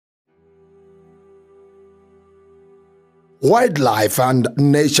Wildlife and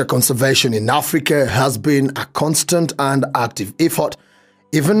nature conservation in Africa has been a constant and active effort,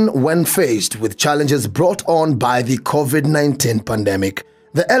 even when faced with challenges brought on by the COVID-19 pandemic.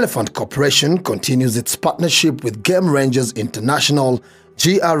 The Elephant Corporation continues its partnership with Game Rangers International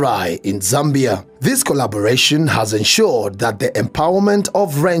GRI in Zambia. This collaboration has ensured that the empowerment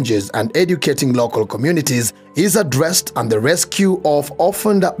of rangers and educating local communities is addressed and the rescue of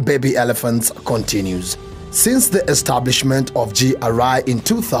orphaned baby elephants continues. Since the establishment of GRI in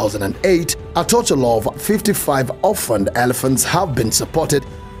 2008, a total of 55 orphaned elephants have been supported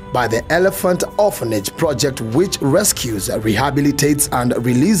by the Elephant Orphanage Project, which rescues, rehabilitates and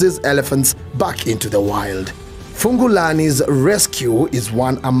releases elephants back into the wild. Fungulani's rescue is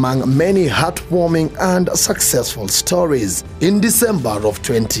one among many heartwarming and successful stories. In December of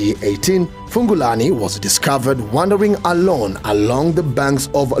 2018, Fungulani was discovered wandering alone along the banks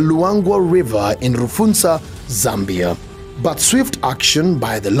of Luangwa River in Rufunza, Zambia. But swift action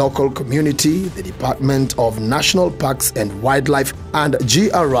by the local community, the Department of National Parks and Wildlife, and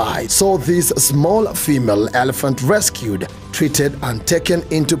GRI saw this small female elephant rescued, treated and taken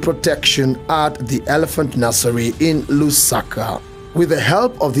into protection at the Elephant Nursery in Lusaka. With the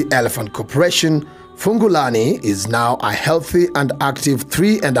help of the Elephant Corporation, Fungulani is now a healthy and active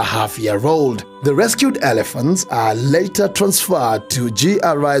 3.5-year-old. The rescued elephants are later transferred to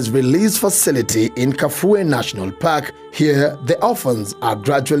GRI's release facility in Kafue National Park. Here, the orphans are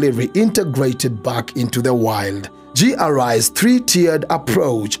gradually reintegrated back into the wild. GRI's three-tiered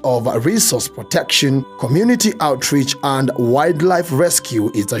approach of resource protection, community outreach, and wildlife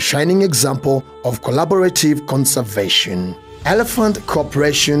rescue is a shining example of collaborative conservation. Elephant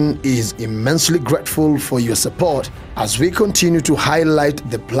Corporation is immensely grateful for your support as we continue to highlight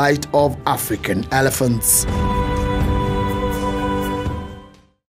the plight of African elephants.